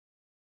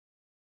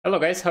Hello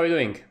guys, how are you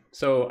doing?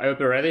 So I hope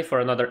you're ready for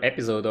another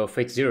episode of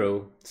Fate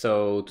Zero.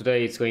 So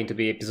today it's going to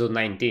be episode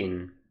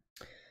 19.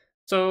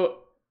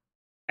 So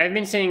I've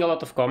been seeing a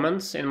lot of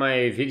comments in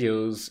my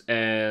videos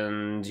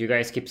and you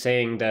guys keep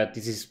saying that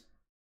this is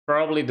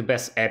probably the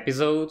best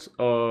episode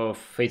of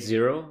Fate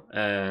Zero,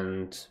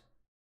 and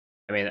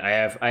I mean I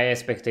have high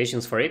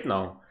expectations for it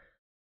now.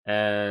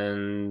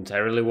 And I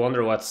really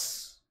wonder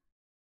what's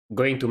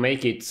going to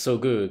make it so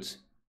good.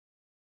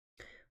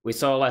 We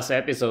saw last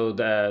episode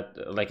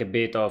that like a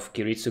bit of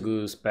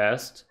Kiritsugu's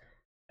past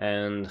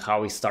and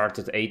how he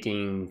started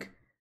hating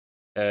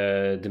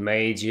the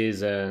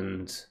mages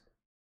and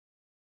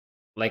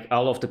like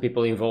all of the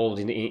people involved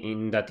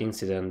in that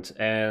incident,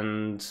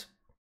 and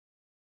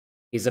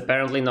he's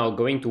apparently now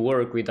going to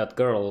work with that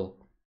girl.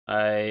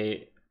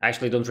 I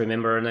actually don't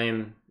remember her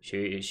name.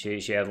 She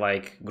had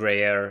like gray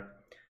hair,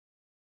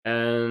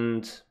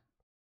 and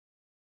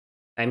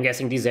I'm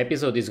guessing this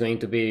episode is going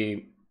to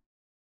be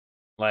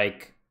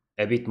like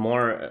a bit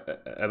more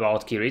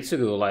about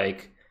Kiritsugu,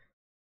 like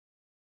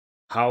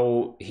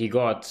how he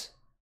got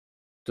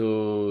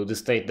to the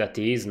state that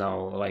he is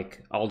now,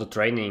 like all the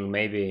training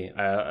maybe.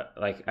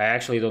 Like I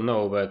actually don't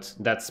know, but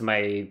that's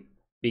my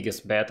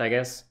biggest bet, I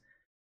guess.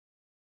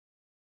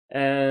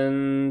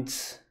 And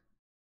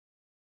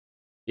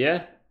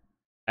yeah,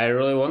 I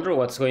really wonder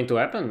what's going to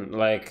happen.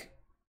 Like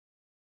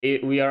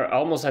we are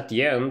almost at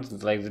the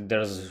end, like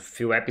there's a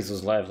few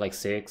episodes left, like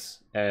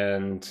 6,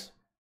 and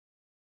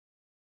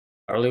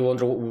I really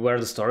wonder where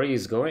the story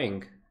is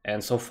going.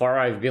 And so far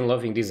I've been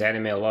loving this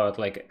anime a lot,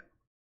 like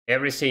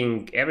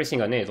everything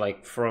on it,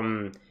 like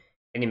from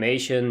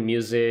animation,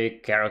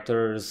 music,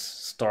 characters,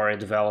 story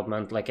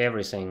development, like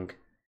everything.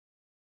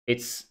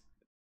 It's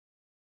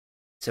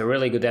it's a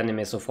really good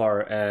anime so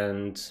far,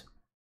 and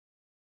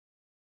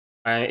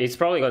it's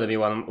probably gonna be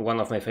one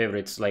of my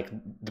favorites. Like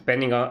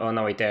depending on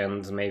how it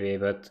ends, maybe,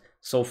 but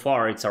so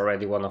far it's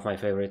already one of my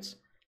favorites.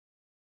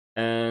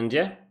 And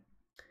yeah,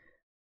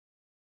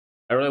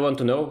 I really want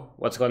to know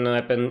what's gonna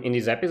happen in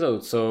this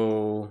episode.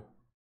 So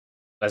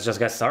let's just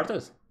get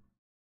started.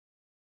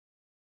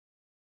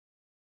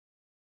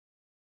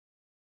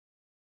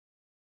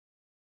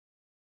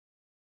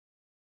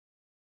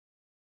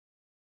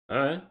 All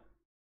right,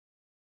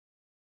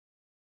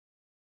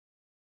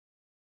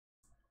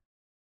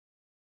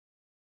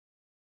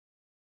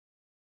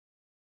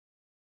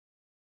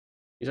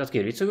 is that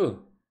Kiritsugu?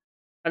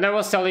 And I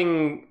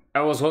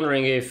was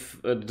wondering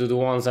if the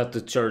ones at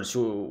the church,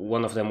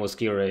 one of them was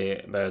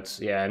Kire, but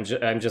yeah,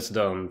 I'm just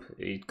dumb.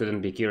 It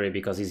couldn't be Kire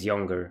because he's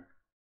younger.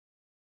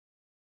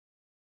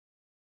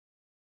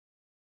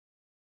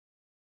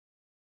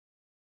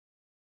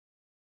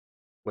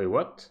 Wait,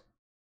 what?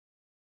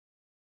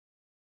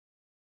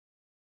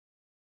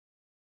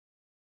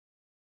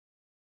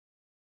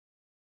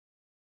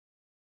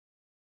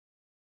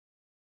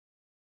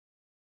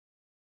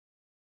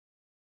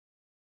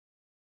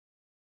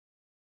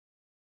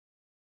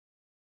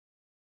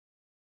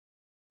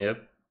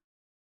 Yep.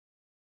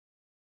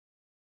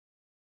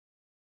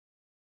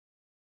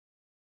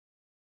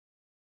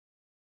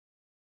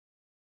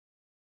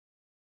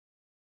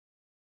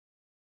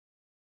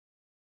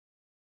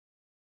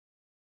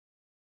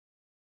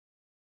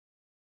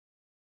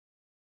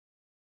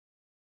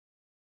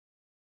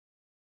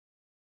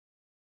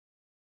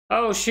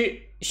 Oh,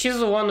 she's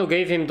the one who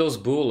gave him those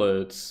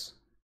bullets.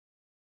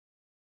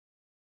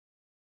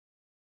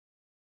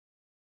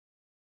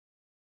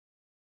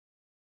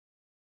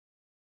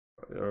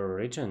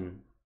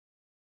 Origin.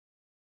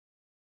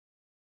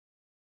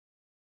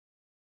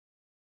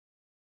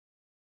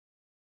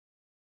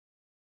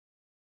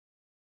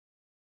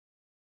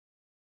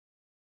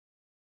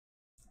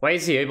 Why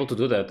is he able to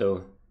do that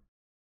though?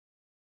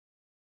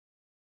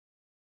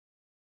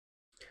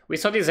 We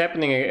saw this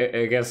happening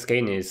against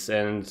Canis,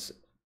 and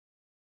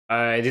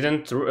I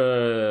didn't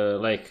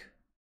like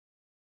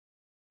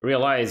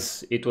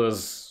realize it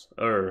was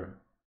her,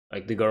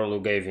 like the girl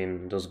who gave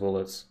him those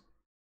bullets.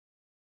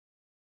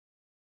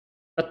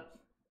 But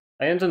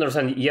I don't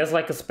understand. He has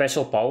like a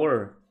special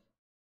power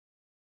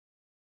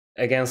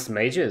against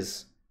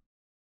mages.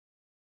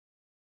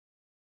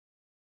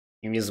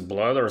 He needs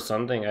blood or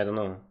something. I don't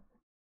know.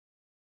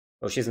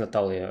 Oh, she's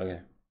Natalia.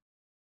 Okay.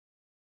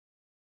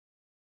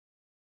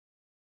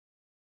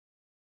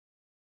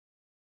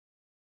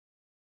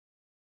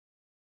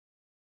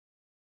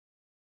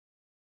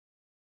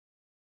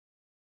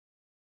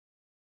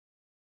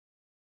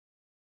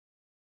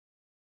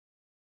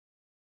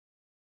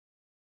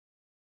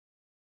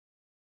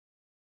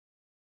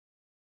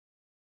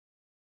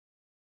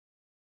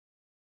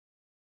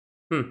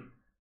 Hmm.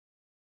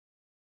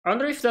 I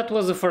wonder if that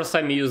was the first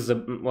time he used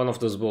one of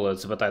those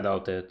bullets, but I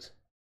doubt it.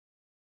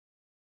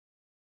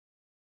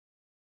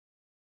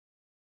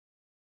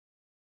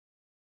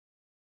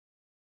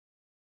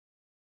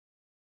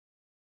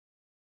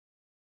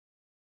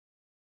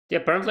 He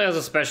apparently has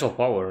a special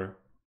power.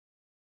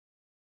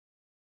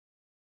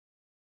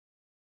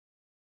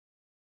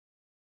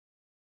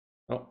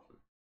 Oh,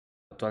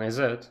 what one is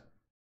it?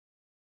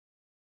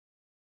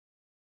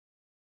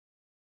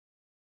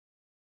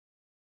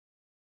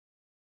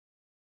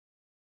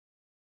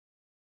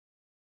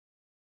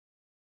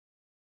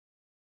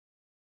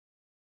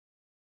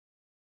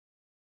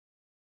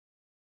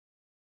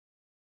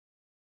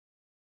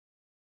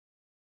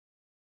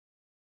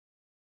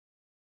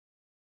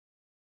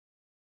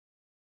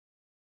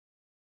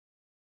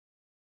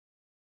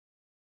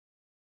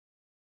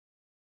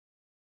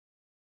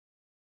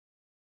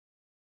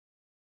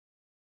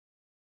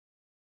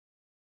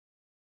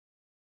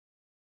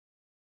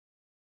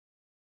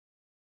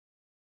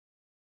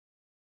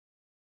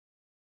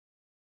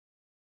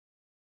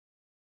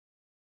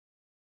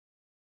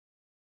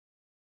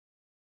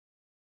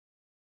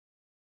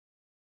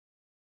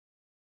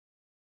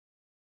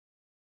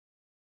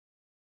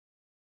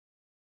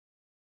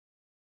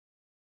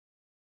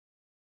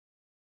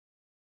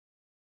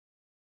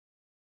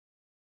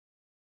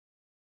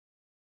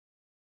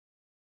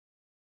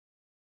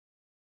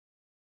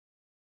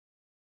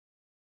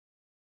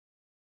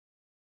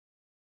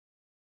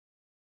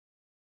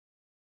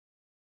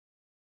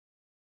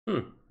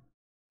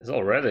 It's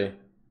already.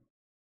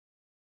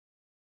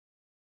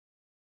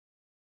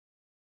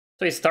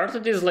 So he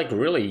started this like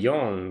really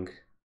young.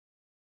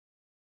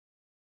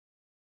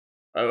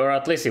 Or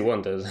at least he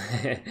wanted.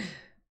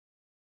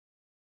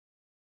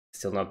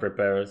 Still not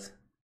prepared.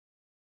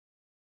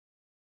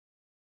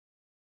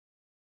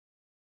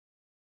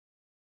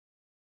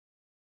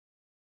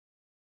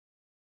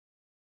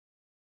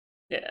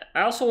 Yeah,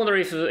 I also wonder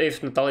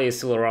if Natalia is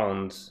still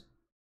around.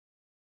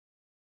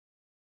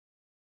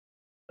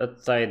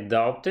 But I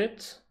doubt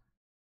it.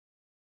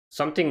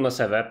 Something must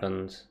have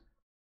happened.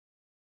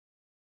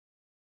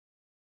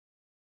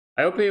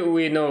 I hope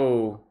we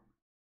know.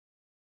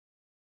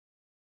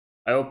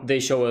 I hope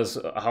they show us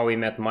how we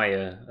met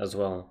Maya as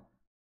well.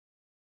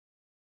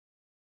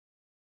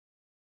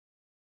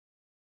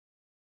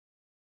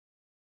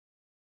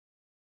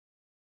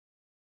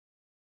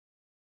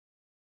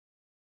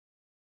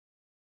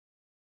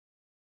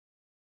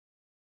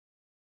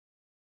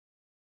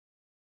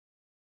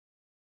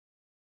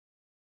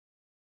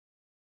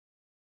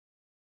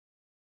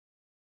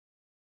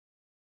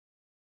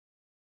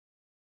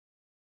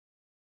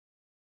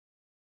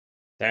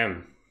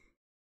 Damn.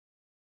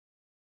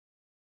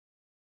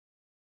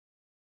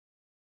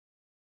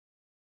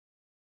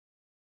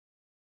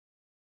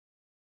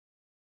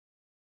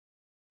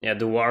 Yeah,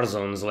 the war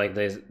zones like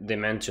they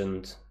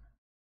mentioned.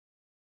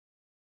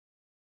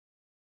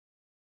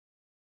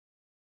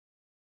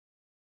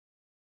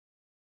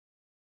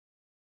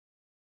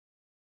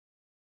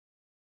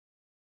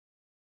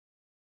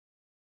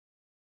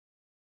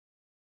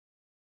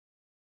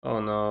 Oh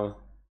no.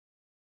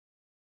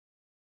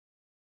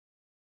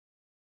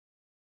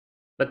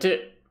 But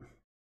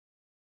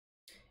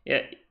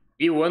yeah,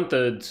 he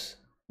wanted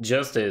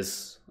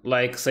justice,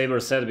 like Saber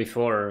said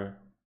before.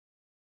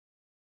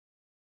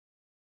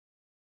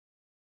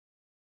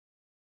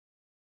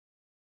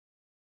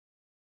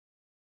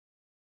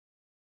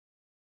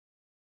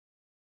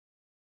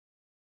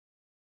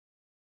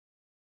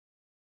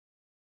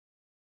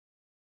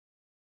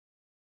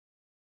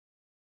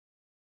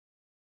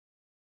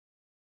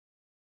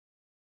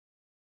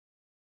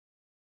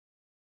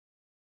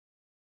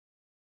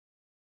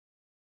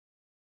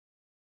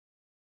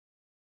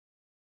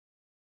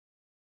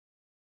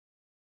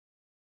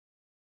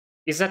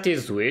 Is that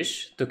his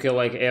wish to kill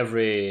like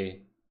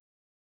every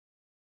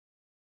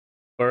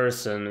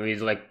person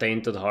with like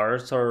tainted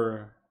hearts,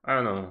 or I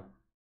don't know.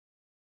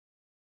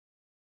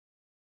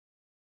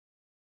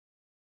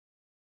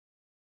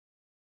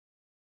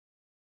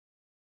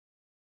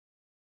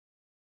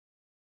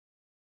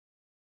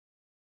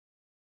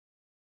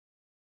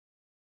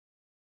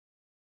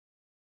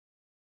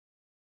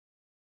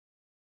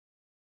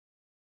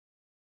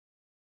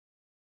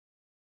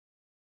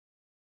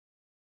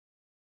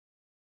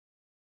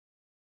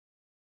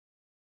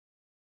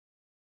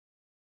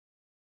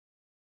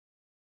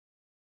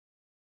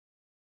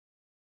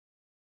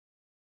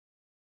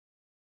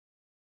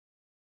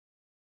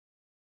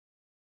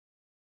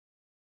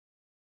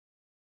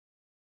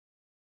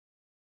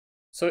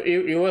 So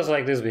he was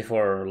like this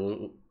before,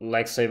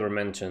 like Saber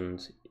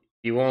mentioned.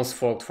 He once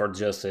fought for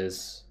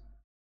justice.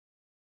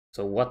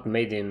 So what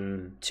made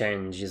him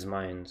change his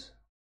mind?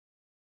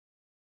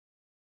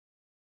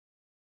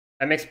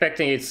 I'm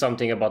expecting it's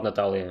something about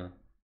Natalia.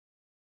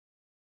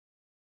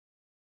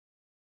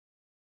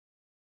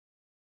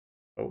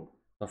 Oh,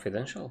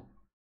 confidential?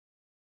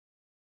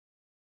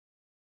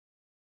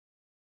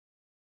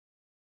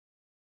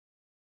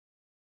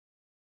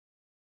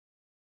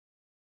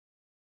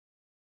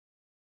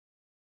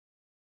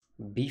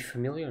 Be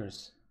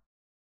familiars?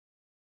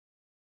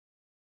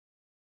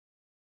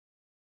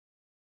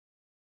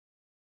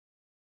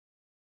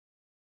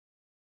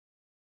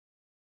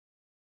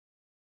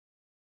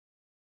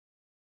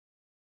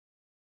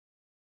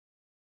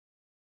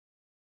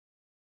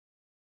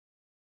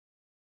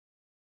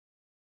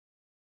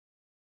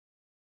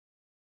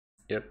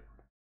 Yep.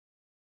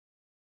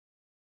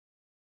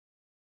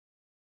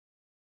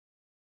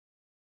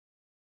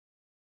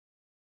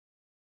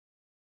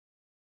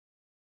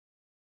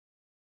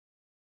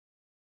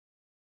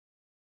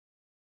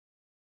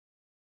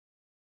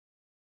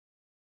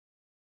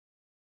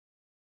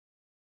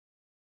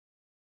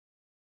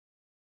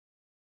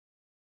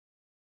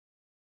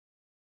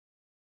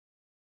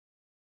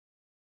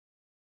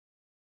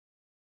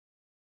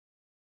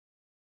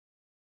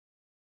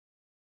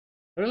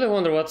 I really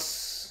wonder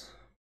what's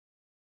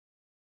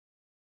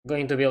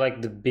going to be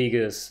like the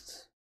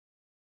biggest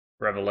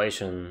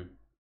revelation.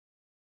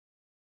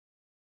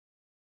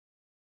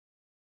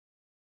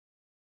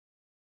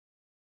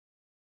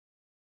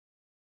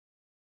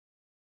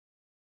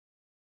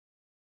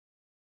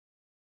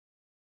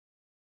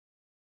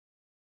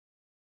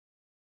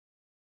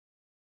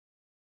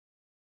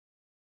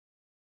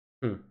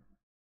 Hmm.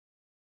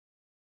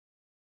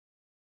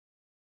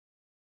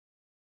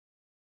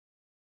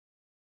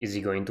 Is he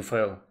going to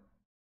fail?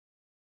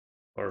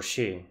 Or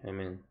she, I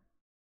mean.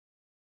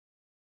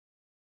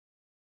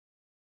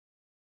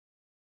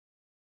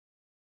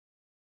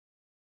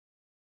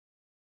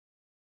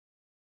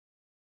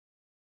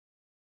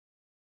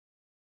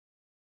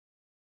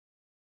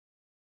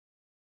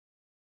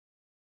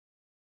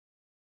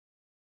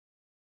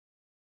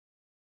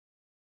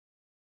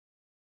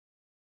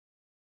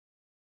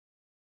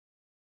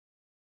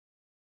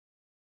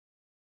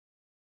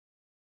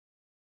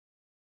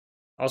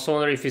 Also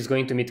wonder if he's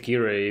going to meet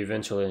Kira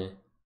eventually.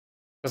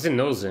 Because he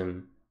knows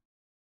him.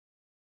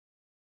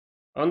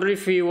 I wonder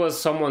if he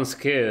was someone's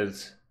kid.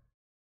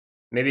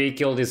 Maybe he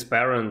killed his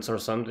parents or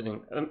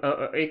something.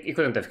 He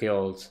couldn't have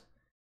killed.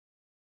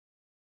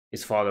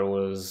 His father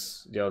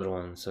was the other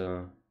one,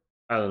 so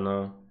I don't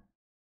know.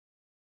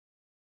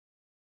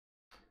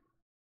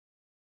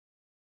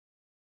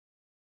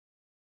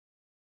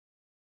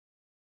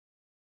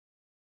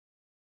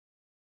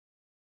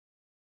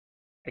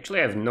 Actually,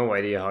 I have no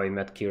idea how he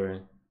met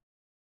Kira.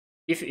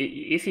 If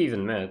he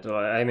even met,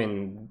 I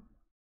mean,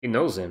 he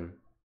knows him.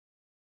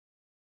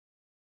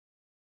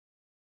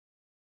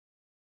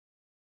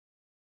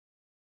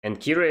 And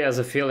Kira has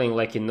a feeling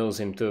like he knows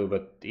him too,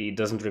 but he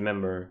doesn't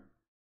remember.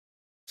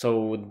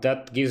 So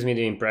that gives me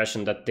the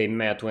impression that they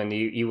met when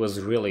he was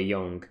really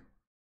young,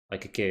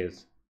 like a kid.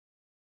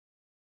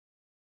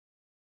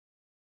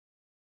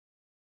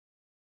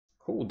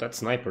 Oh, that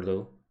sniper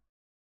though.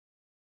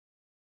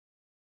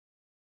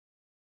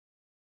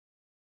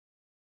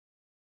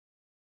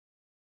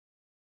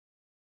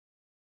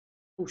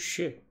 Oh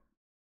shit.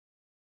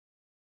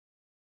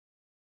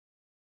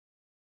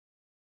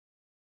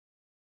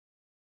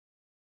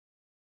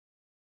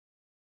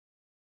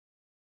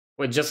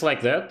 Wait, just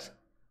like that?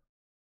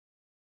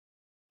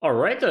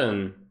 Alright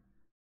then.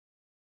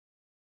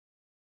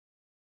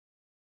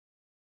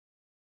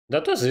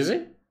 That was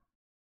easy.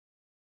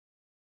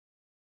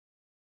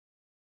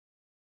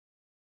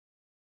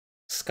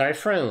 Sky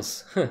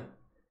France.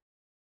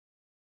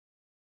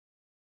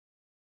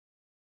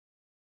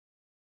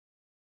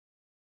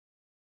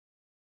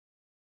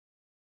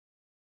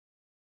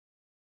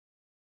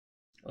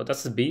 Oh,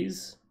 that's the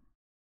bees?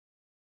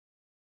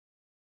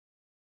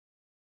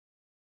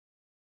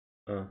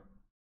 Oh,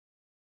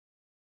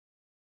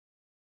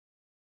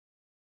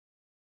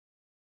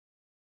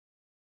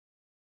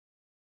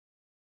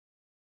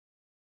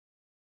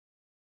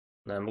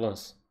 an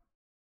ambulance.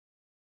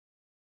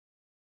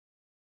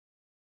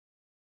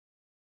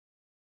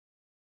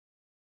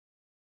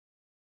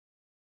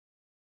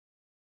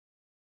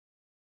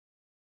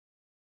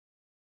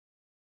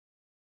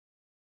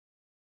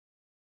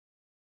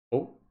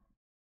 Oh.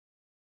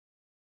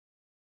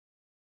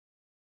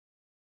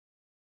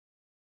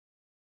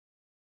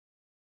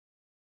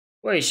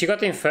 Wait, she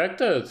got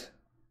infected?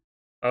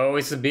 Oh,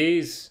 it's the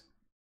bees.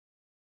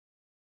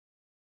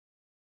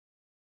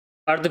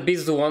 Are the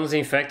bees the ones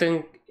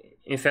infecting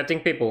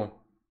people?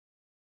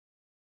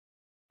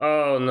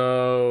 Oh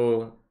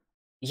no.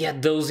 Yeah,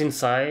 those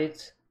inside?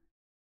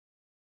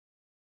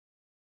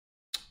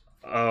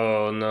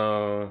 Oh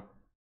no.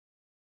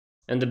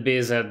 And the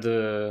bees had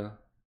the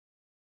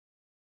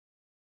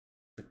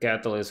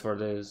catalyst for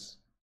this.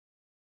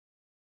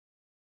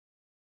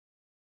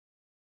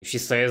 If she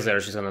stays there,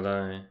 she's gonna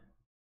die.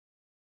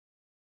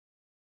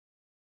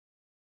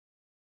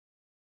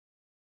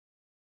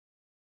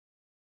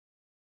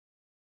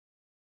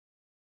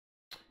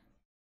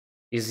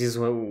 Is this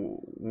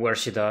where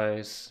she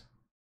dies?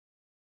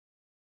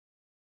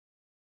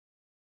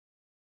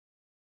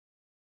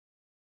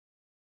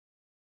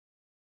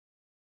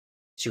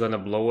 She gonna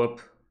blow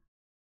up?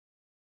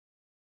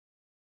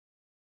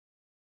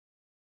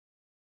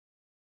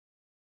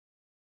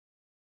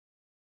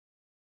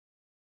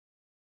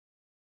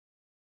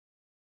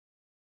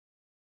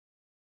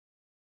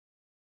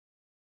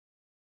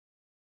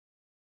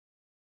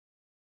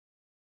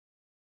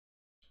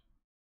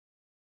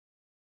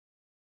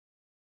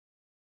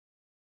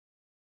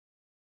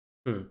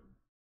 Hmm.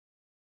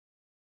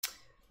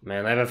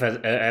 Man, I have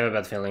a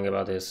bad feeling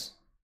about this.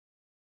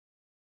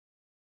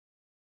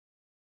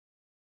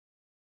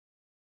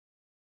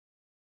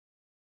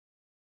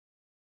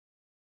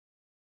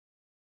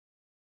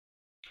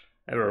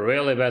 I have a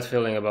really bad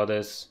feeling about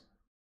this.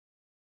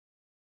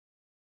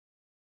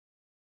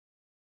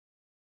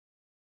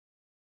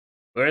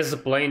 Where is the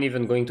plane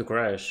even going to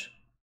crash?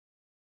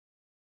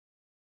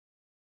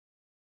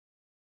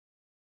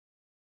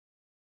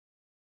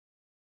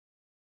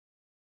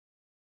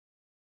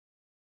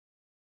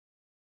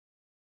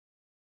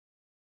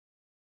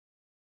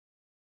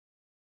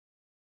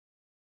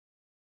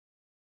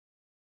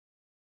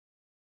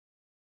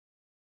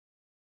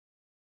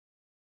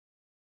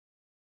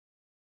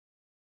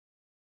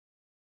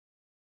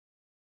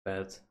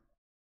 Bad.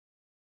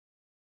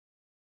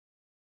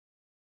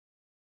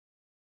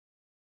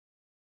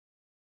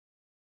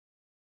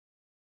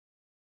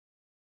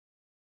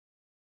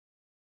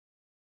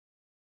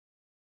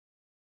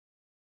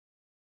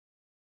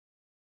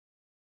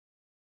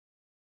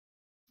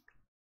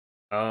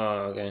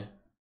 Oh, okay.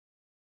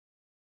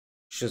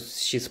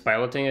 She's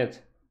piloting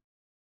it?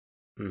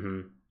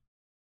 Mm-hmm.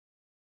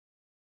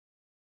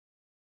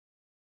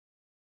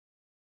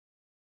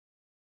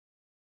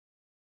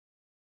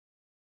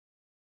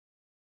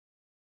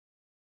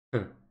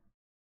 Hmm.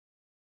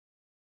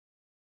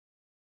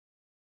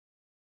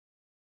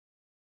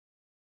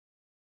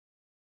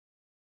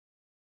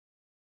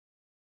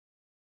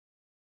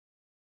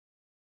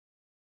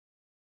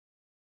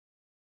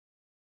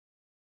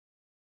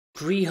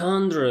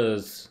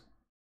 300!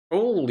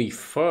 Holy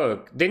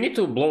fuck. They need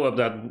to blow up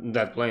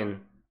that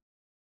plane.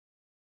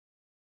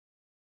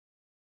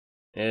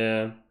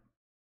 Yeah.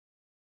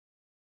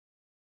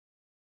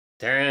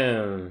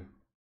 Damn.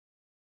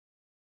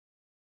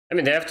 I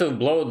mean, they have to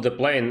blow the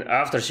plane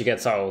after she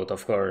gets out,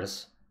 of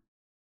course.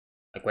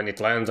 Like when it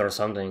lands or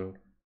something.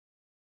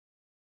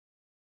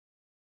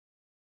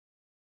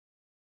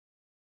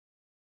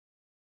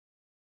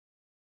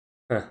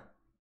 Huh.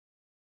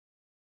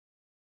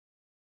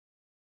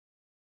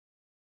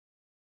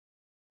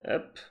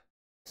 Yep.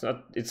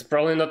 It's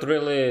probably not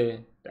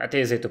really that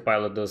easy to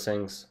pilot those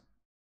things.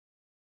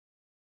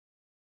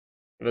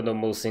 Even though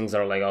most things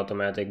are like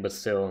automatic, but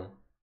still.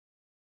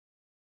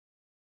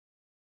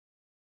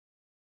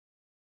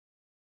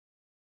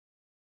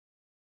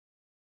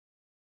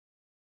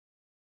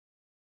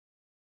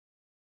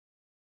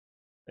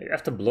 You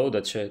have to blow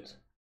that shit.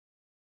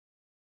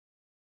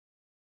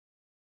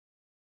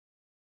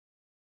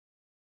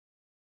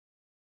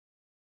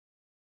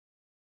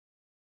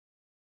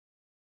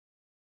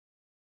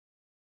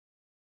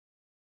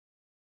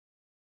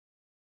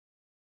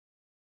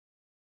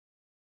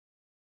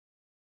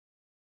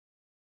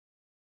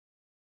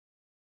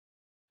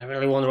 I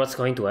really wonder what's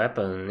going to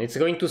happen. It's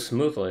going too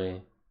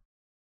smoothly.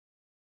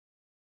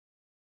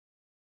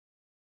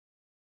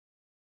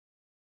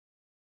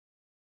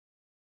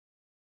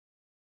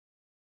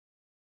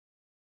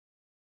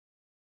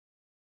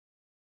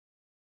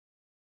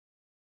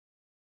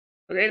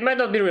 Okay, it might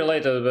not be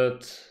related,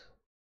 but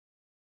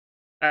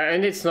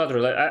and it's not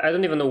related. I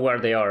don't even know where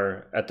they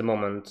are at the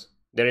moment.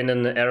 They're in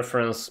an Air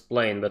France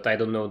plane, but I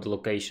don't know the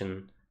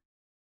location.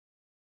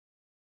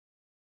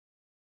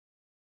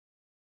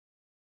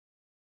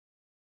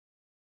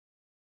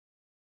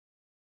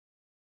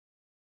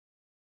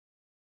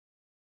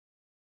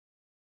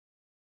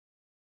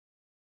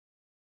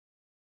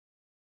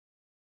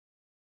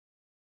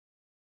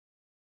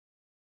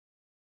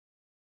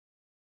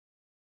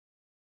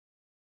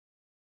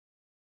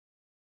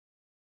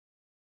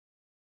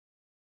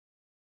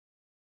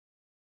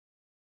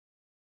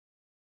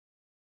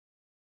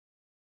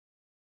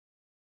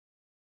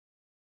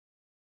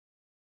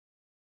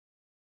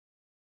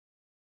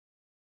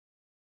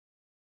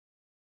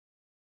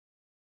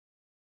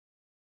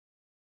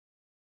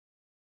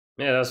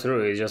 Yeah, that's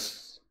true. It's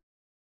just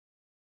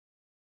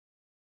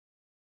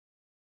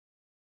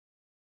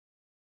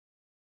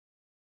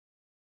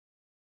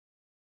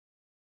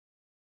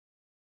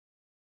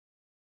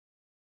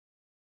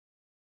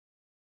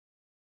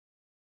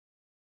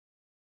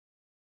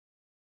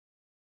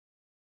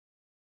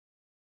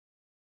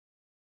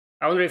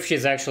I wonder if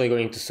she's actually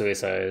going to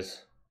suicide.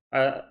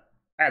 I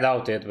I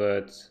doubt it,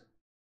 but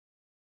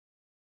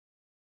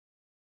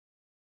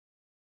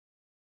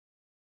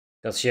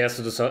because she has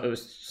to do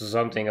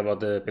something about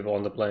the people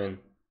on the plane.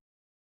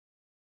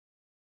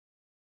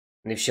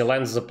 And if she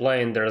lands the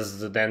plane, there's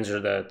the danger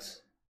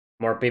that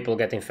more people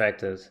get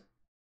infected.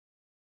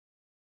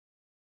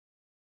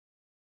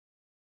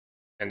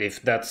 And if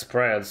that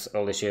spreads,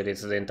 holy shit,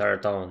 it's the entire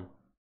town.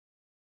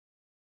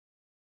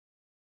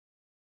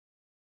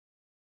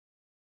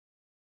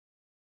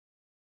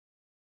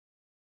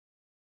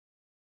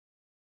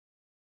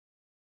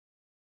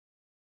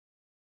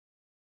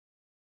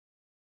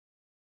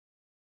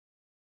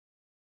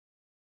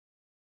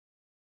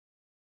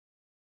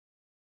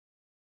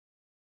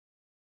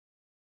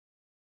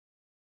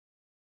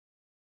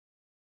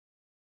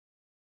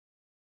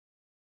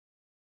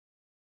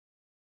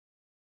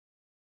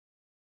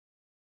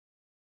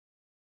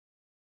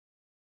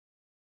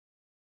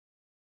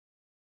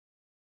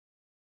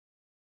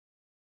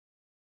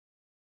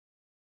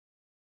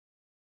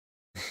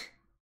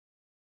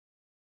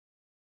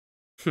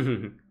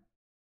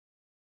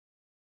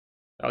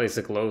 Well, he's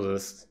the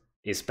closest.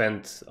 He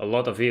spent a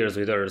lot of years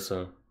with her,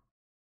 so.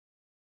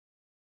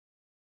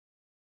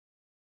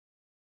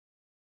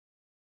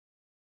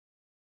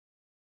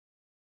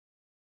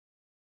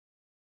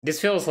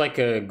 This feels like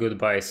a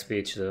goodbye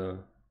speech, though.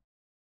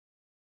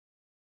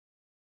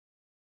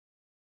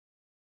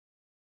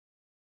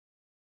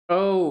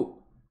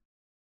 Oh.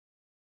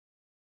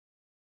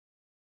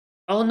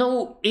 Oh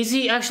no, is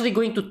he actually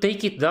going to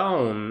take it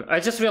down? I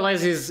just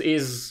realized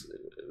he's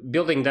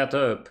building that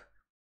up.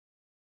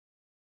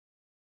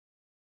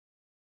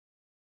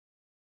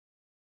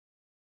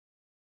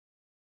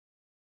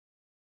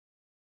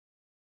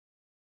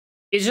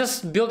 He's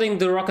just building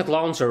the rocket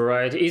launcher,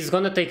 right? He's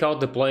gonna take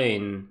out the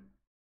plane.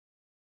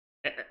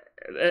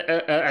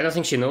 I don't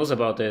think she knows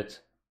about it.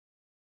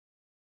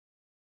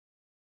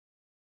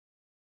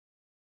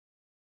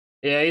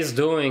 Yeah, he's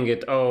doing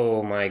it.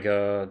 Oh my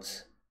god.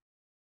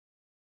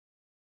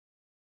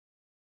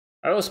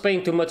 I was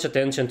paying too much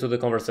attention to the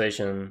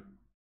conversation,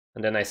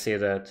 and then I see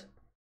that.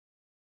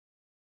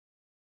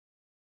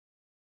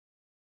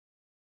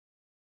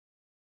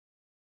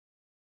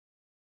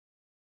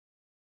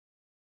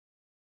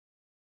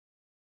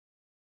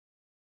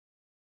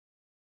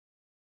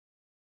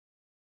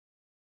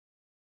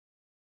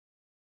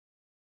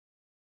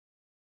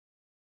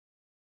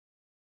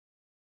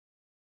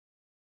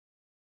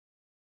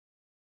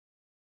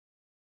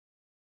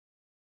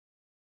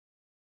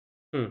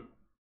 Hmm.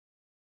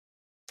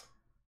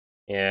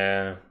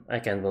 Yeah, I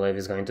can't believe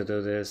he's going to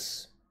do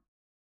this.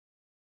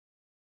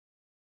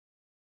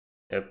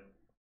 Yep.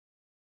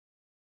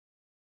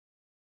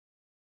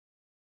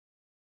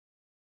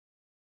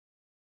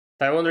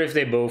 I wonder if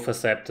they both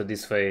accept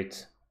this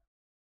fate.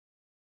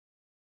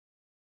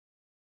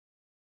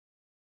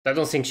 I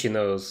don't think she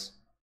knows.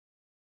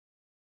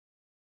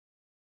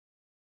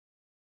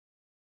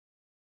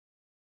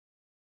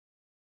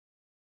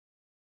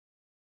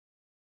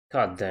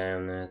 God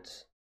damn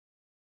it.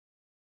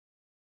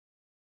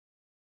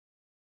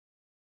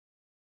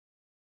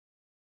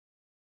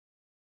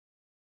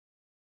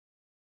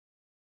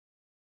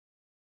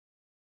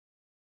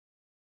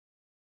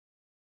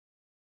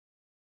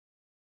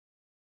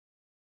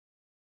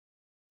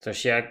 So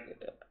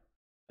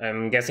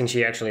I'm guessing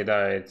she actually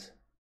died.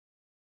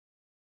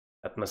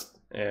 That must,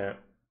 yeah.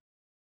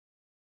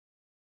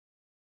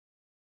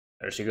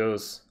 There she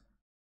goes.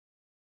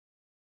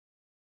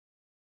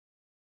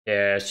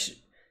 Yeah,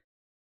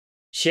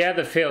 she had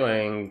a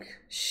feeling,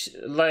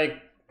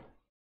 like,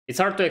 it's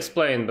hard to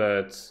explain,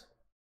 but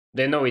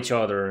they know each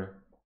other.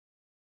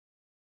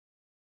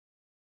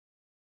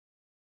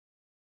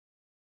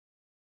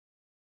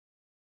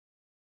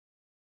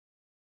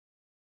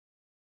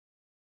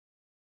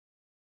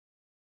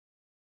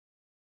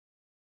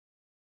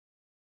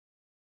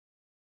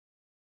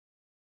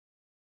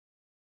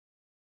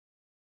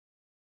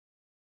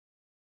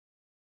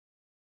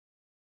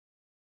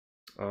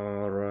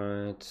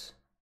 Alright.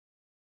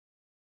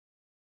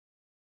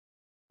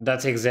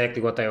 That's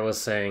exactly what I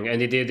was saying, and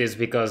he did this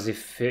because he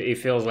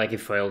feels like he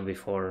failed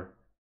before.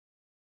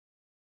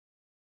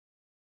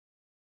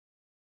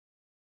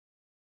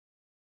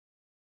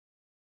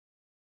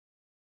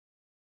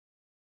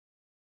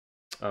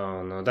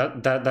 Oh no,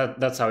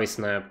 that's how he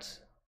snapped.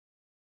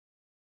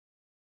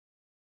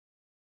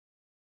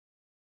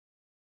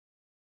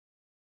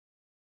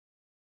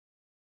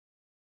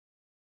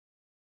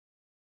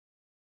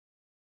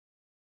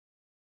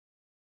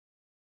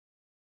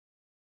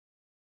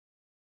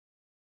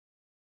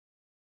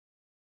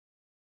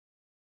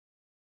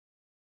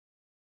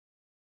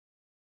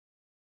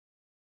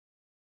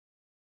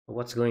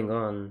 What's going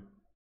on?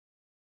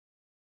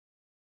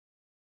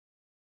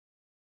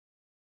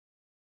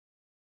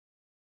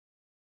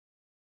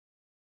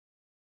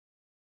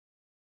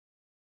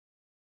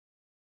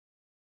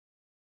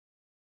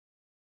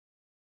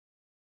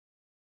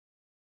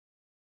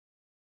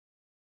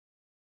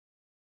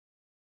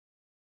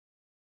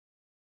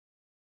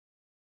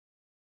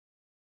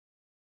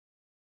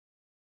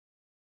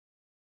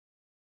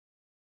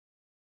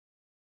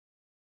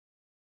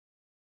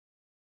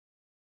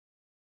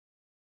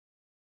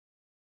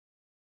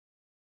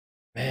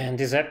 Man,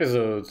 this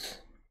episode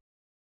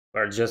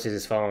where justice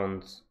is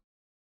found.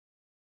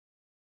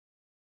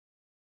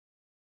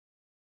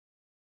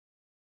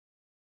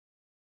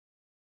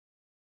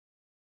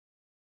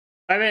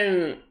 I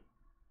mean,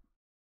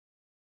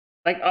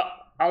 like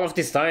all of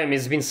this time,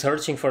 he's been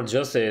searching for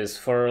justice,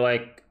 for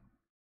like,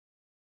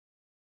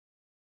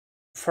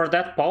 for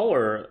that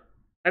power.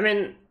 I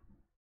mean,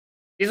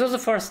 this was the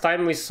first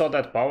time we saw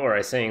that power.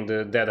 I think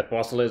the dead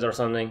apostolate or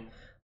something,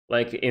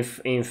 like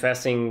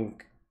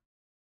infesting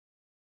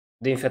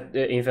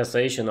the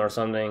infestation or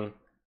something,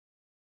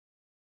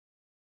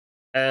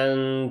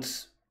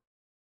 and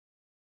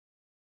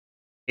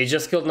he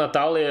just killed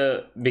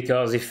Natalia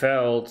because he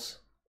felt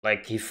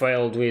like he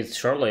failed with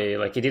Shirley.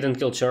 Like he didn't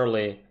kill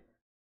Shirley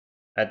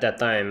at that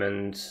time,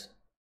 and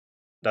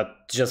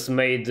that just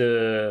made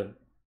the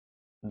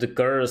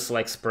curse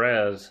like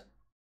spread.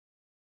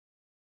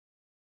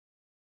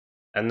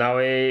 And now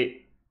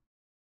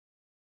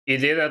he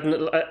did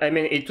that. I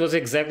mean, it was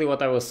exactly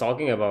what I was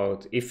talking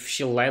about. If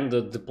she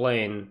landed the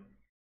plane,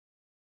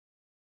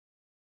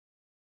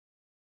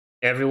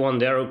 everyone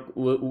there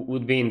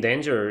would be in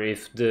danger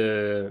if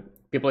the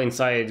people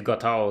inside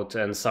got out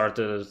and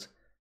started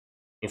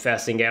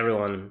infesting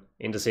everyone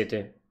in the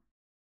city.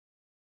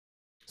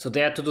 So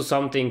they had to do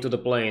something to the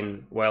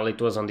plane while it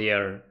was on the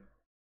air.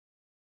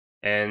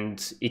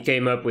 And he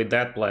came up with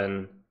that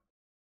plan.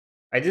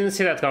 I didn't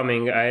see that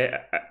coming. I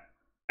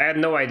had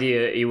no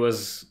idea he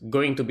was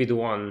going to be the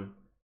one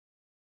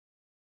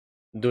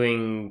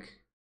doing,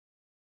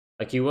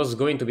 like he was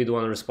going to be the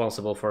one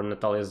responsible for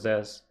Natalia's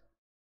death.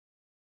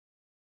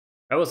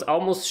 I was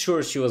almost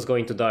sure she was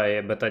going to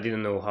die, but I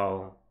didn't know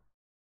how.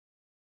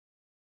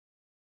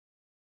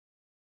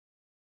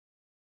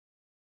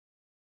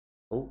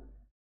 Oh.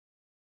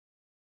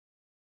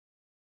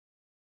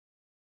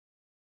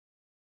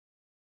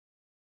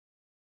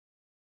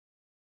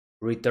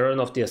 Return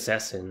of the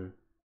Assassin.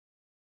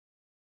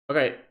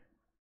 Okay.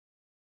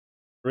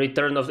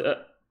 Return of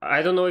the...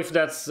 I don't know if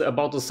that's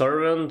about a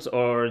servant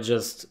or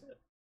just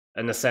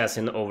an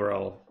assassin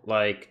overall.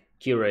 Like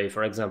Kirei,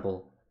 for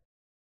example.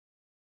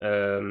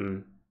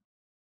 Um...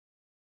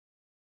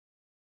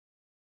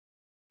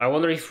 I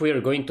wonder if we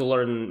are going to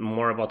learn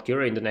more about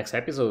Kira in the next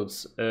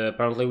episodes.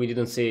 Apparently we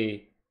didn't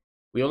see...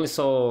 We only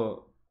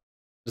saw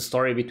the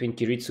story between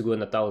Kiritsugu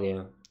and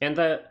Natalia. And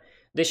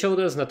they showed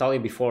us Natalia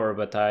before,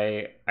 but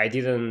I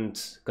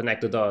didn't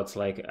connect the dots.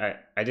 Like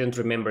I didn't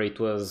remember it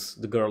was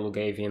the girl who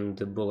gave him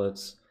the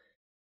bullets.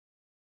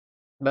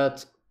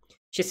 But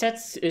she said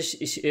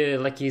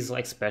like he's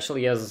like special.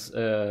 He has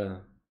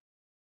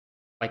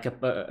like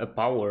a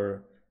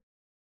power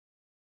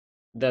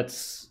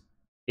that's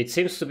it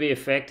seems to be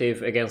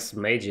effective against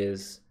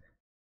mages,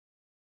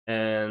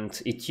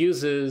 and it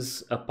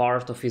uses a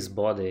part of his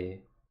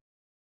body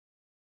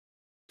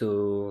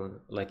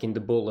to like in the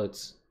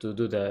bullets to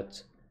do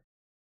that.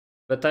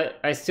 But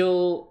I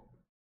still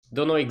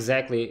don't know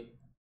exactly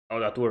how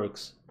that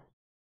works.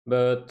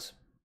 But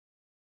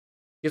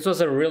this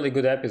was a really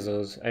good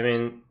episode. I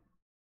mean,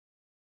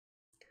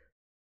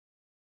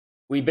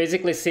 we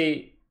basically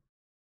see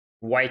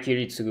why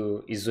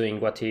Kiritsugu is doing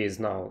what he is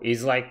now.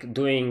 He's like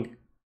doing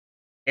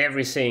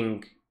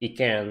everything he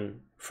can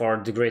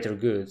for the greater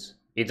good.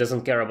 He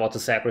doesn't care about the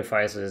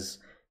sacrifices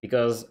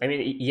because I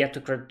mean he had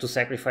to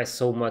sacrifice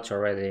so much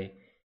already.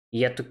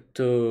 He had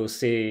to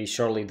see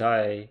Shirley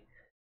die.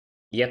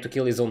 He had to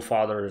kill his own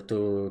father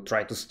to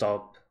try to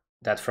stop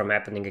that from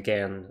happening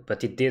again,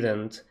 but it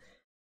didn't.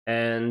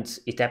 And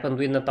it happened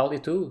with Natalia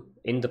too,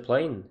 in the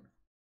plane.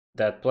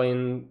 That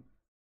plane,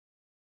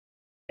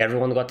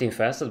 everyone got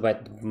infested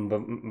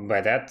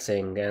by that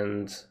thing,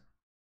 and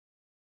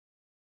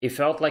it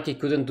felt like he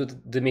couldn't do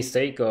the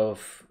mistake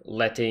of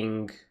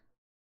letting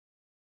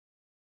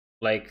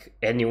like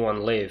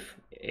anyone live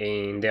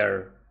in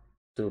there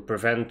to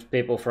prevent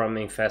people from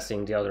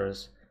infesting the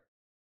others.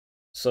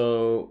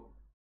 So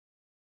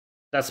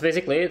that's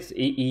basically it.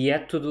 He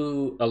had to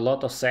do a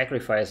lot of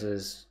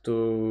sacrifices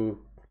to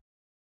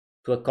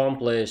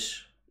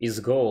accomplish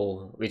his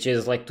goal, which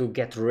is like to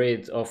get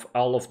rid of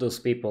all of those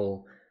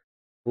people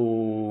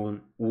who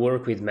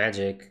work with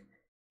magic.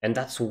 And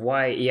that's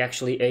why he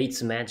actually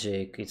hates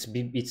magic. It's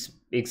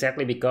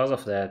exactly because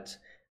of that.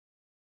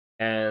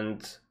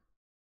 And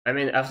I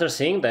mean, after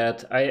seeing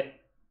that, I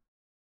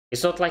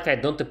it's not like I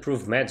don't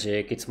approve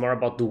magic. It's more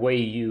about the way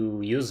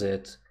you use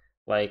it.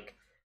 Like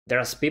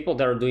there's people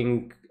that are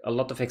doing a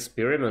lot of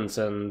experiments,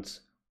 and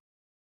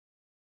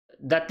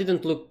that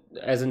didn't look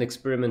as an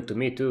experiment to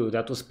me too.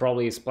 That was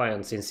probably his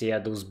plan since he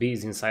had those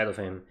bees inside of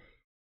him.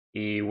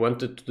 He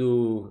wanted to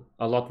do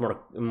a lot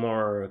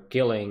more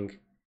killing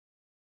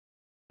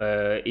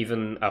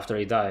even after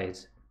he died.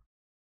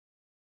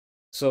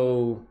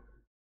 So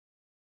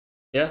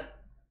yeah,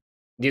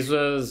 this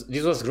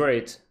was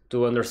great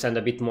to understand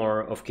a bit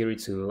more of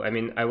Kiritsu. I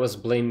mean, I was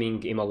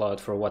blaming him a lot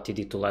for what he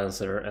did to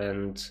Lancer,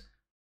 and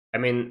I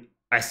mean,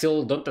 I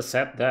still don't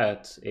accept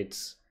that.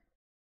 It's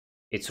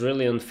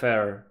really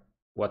unfair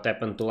what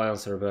happened to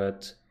Lancer,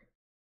 but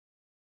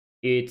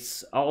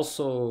it's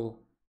also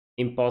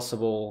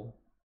impossible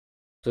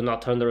to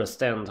not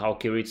understand how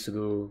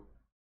Kiritsugu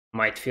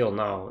might feel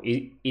now.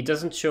 He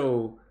doesn't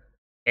show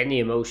any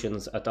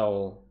emotions at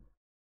all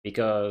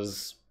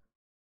because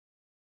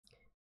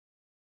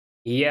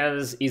he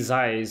has his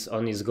eyes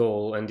on his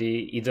goal, and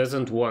he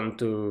doesn't want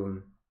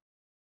to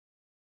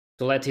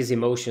let his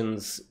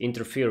emotions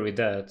interfere with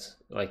that.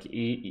 Like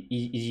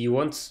he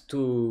wants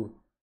to.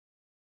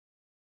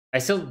 I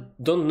still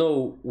don't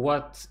know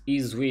what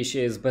his wish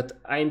is, but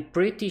I'm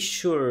pretty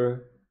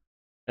sure,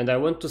 and I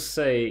want to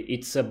say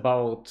it's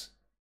about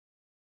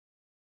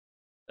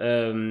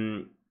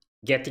um,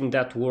 getting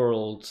that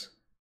world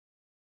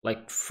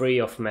like free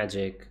of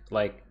magic,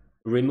 like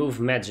remove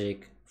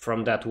magic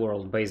from that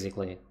world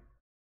basically,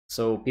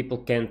 so people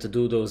can't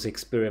do those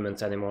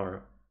experiments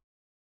anymore.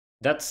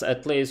 That's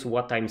at least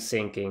what I'm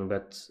thinking,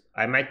 but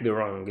I might be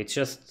wrong. It's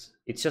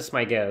just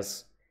my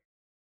guess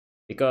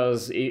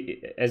because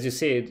as you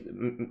said,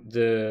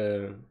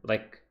 the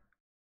like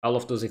all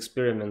of those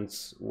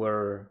experiments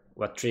were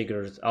what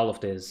triggered all of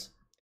this.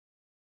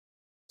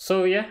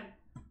 So yeah,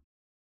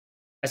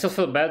 I still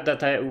feel bad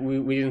that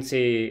we didn't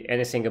see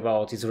anything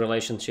about his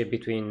relationship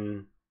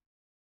between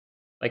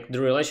like the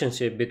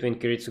relationship between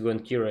Kiritsugu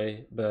and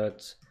Kirei,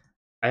 but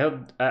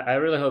I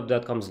really hope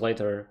that comes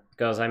later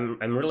because I'm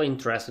really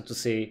interested to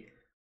see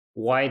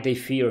why they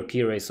fear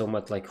Kirei so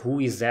much. Like, who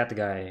is that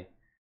guy?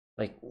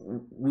 Like,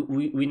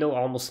 we know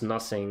almost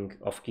nothing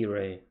of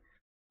Kirei.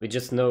 We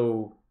just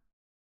know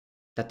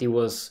that he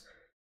was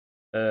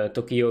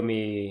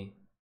Tokiyomi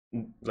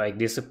like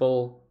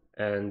disciple,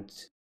 and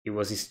he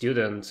was his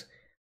student,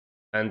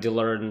 and they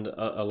learned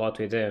a lot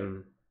with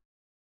him.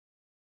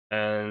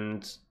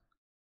 And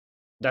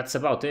that's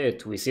about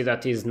it. We see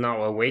that he's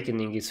now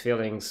awakening his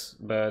feelings,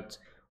 but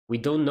we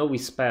don't know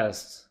his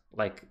past,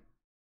 like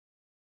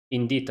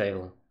in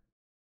detail.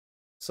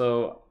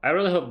 So I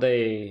really hope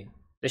they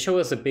show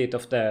us a bit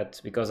of that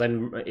because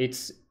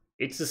it's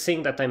the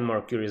thing that I'm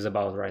more curious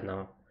about right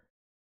now,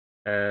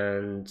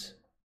 and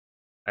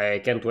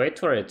I can't wait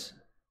for it.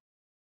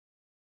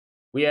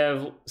 We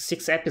have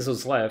 6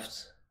 episodes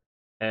left,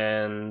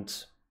 and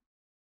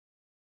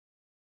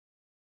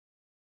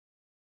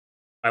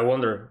I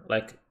wonder,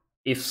 like,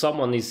 if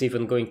someone is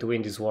even going to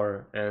win this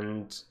war,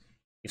 and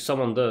if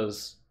someone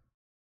does,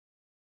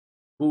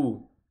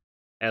 who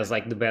has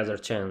like the better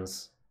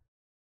chance?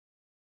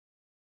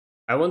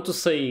 I want to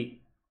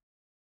say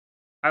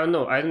I don't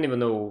know. I don't even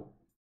know.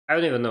 I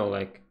don't even know.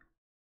 Like,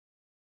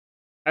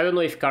 I don't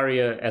know if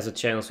Karya has a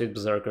chance with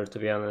Berserker, to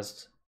be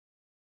honest.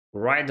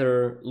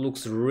 Rider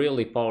looks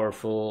really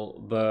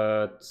powerful,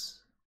 but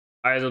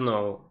I don't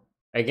know.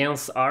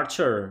 Against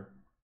Archer,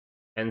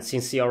 and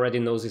since he already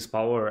knows his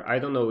power, I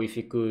don't know if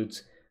he could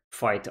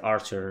fight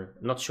Archer.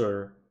 Not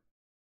sure.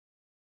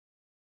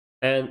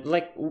 And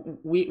like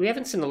we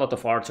haven't seen a lot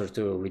of Archer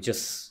too. We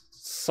just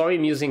saw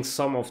him using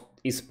some of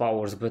his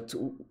powers, but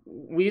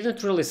we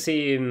didn't really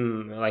see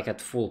him like at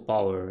full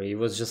power. He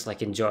was just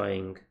like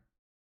enjoying,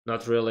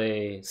 not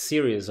really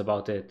serious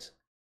about it.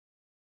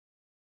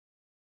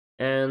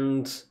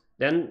 And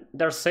then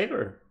there's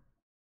Saber.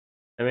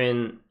 I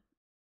mean,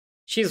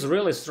 she's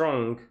really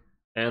strong,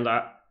 and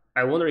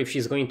I wonder if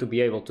she's going to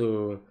be able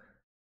to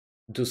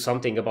do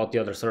something about the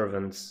other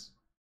servants.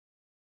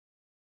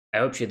 I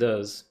hope she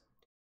does.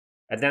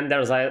 And then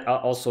there's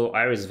also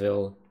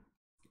Irisville,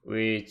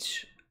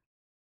 which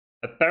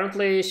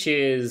apparently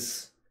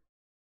she's...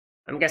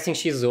 I'm guessing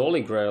she's the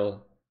Holy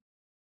Grail,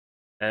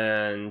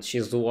 and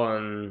she's the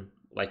one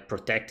like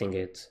protecting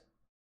it.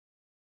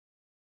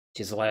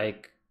 She's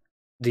like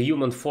the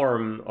human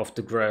form of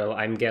the Grail,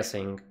 I'm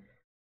guessing.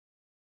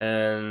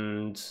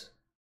 And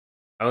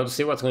I want to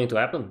see what's going to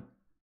happen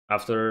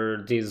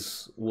after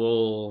this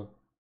whole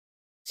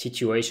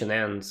situation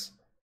ends.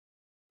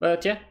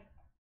 But yeah,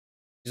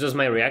 this was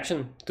my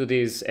reaction to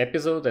this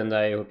episode, and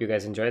I hope you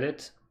guys enjoyed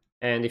it.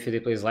 And if you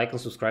did, please like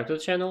and subscribe to the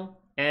channel.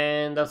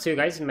 And I'll see you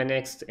guys in my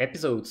next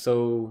episode.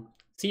 So,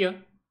 see ya!